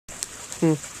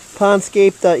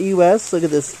Pondscape.us. Look at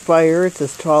this fire. It's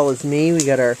as tall as me. We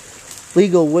got our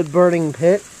legal wood burning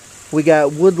pit. We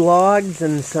got wood logs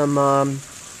and some,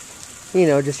 you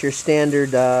know, just your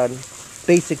standard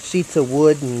basic sheets of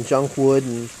wood and junk wood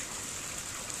and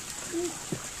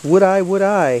wood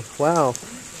eye. Wow.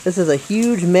 This is a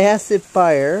huge, massive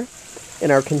fire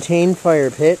in our contained fire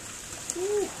pit.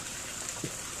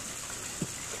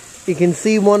 You can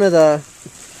see one of the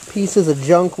pieces of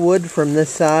junk wood from this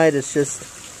side. It's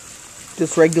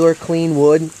just regular clean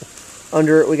wood.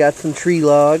 Under it we got some tree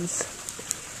logs.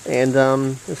 And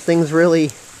this thing's really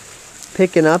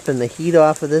picking up, and the heat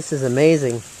off of this is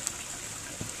amazing.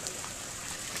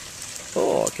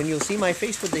 Oh, can you see my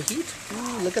face with the heat?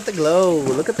 Ooh, look at the glow.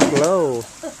 Look at the glow.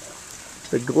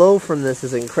 The glow from this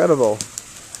is incredible.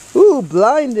 Ooh,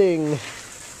 blinding.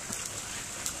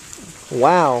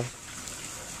 Wow.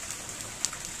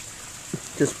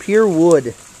 Just pure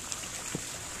wood.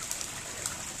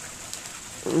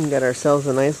 We got ourselves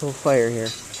a nice little fire here.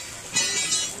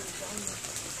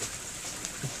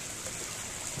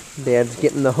 Dad's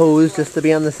getting the hose just to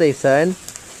be on the safe side.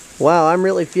 Wow, I'm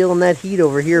really feeling that heat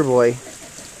over here, boy.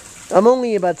 I'm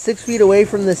only about 6 feet away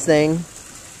from this thing.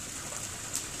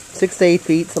 6 to 8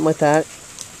 feet, something like that.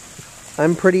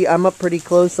 I'm up pretty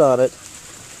close on it.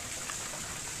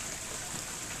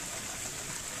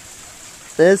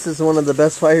 This is one of the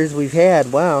best fires we've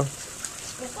had. Wow.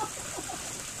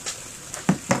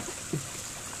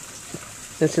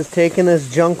 It's just taking this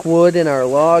junk wood and our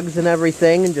logs and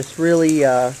everything and just really,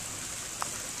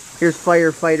 here's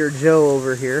Firefighter Joe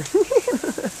over here.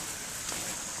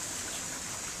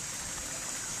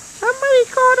 Somebody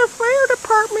called the fire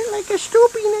department like a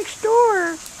Stoopy next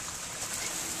door.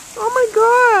 Oh my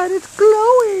God, it's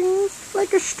glowing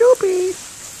like a Stoopy.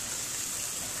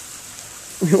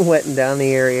 Wetting down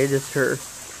the area just for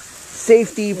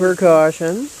safety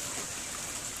precautions.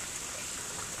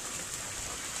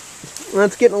 Well,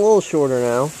 it's getting a little shorter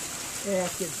now. Yeah,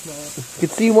 it's getting small. You can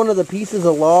see one of the pieces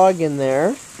of log in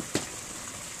there.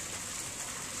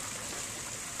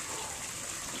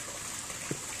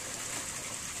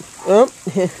 Oh,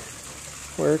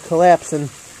 we're collapsing.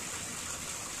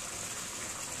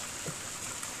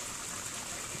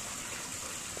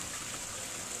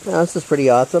 Oh, this is pretty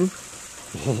awesome.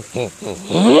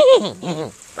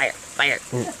 Fire, fire.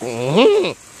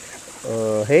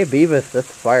 Hey Beavis,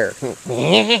 that's fire.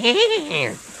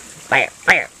 Fire,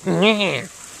 fire.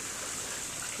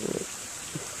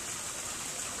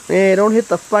 Hey, don't hit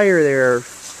the fire there,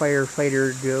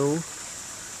 Firefighter Joe.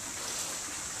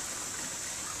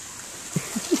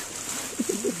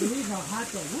 Believe how hot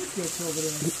that wood gets over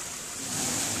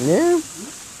there. Yeah.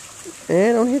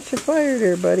 Hey, don't hit your fire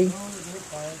there, buddy.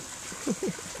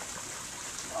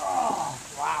 Oh,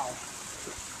 wow.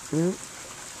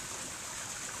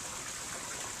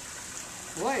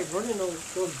 Boy, burning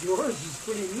those drawers is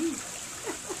pretty neat.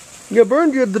 You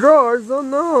burned your drawers? Oh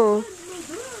no.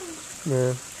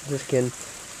 No, just kidding.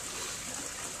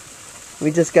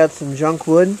 We just got some junk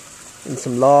wood and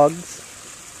some logs.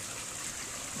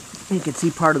 You can see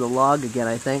part of the log again,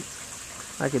 I think.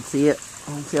 I can see it.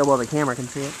 I don't see how well the camera can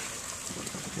see it.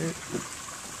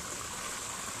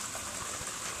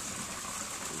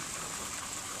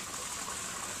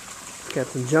 Got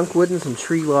some junk wood and some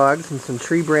tree logs and some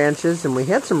tree branches, and we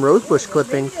had some rosebush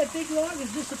clippings. Maybe that big log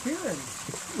is disappearing.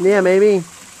 Yeah, maybe.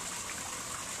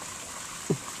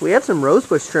 We had some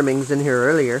rosebush trimmings in here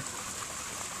earlier.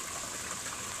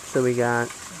 So we got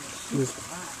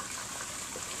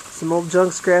some old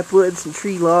junk scrap wood, some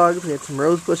tree logs. We had some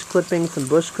rosebush clippings, some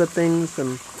bush clippings,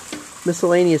 some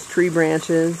miscellaneous tree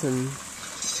branches, and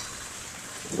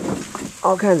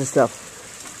all kinds of stuff.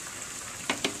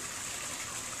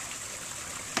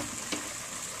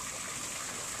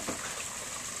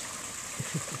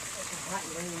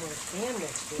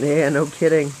 Yeah, no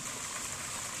kidding.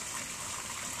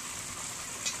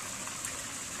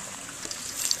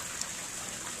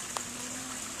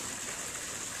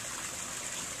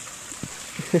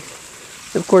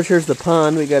 Of course, here's the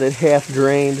pond. We got it half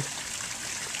drained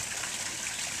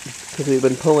because we've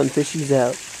been pulling fishies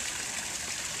out.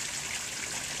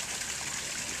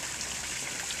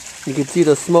 You can see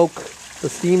the smoke, the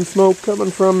steam smoke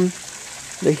coming from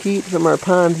the heat from our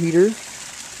pond heater.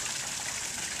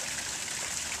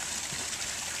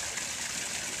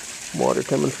 Water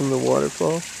coming from the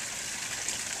waterfall.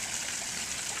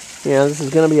 Yeah, this is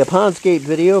going to be a Pondscape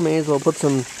video. May as well put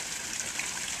some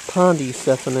pondy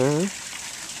stuff in there.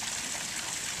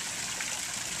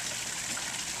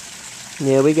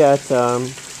 Yeah, we got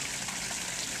the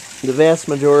vast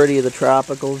majority of the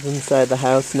tropicals inside the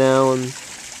house now, and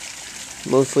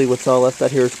Mostly what's all left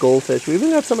out here is goldfish. We even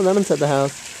got some of them inside the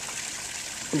house.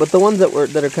 But the ones that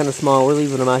are kind of small, we're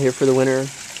leaving them out here for the winter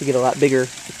to get a lot bigger,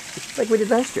 like we did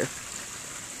last year.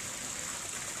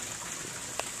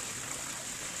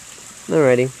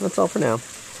 Alrighty, that's all for now.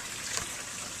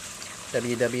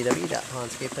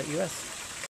 www.pondscape.us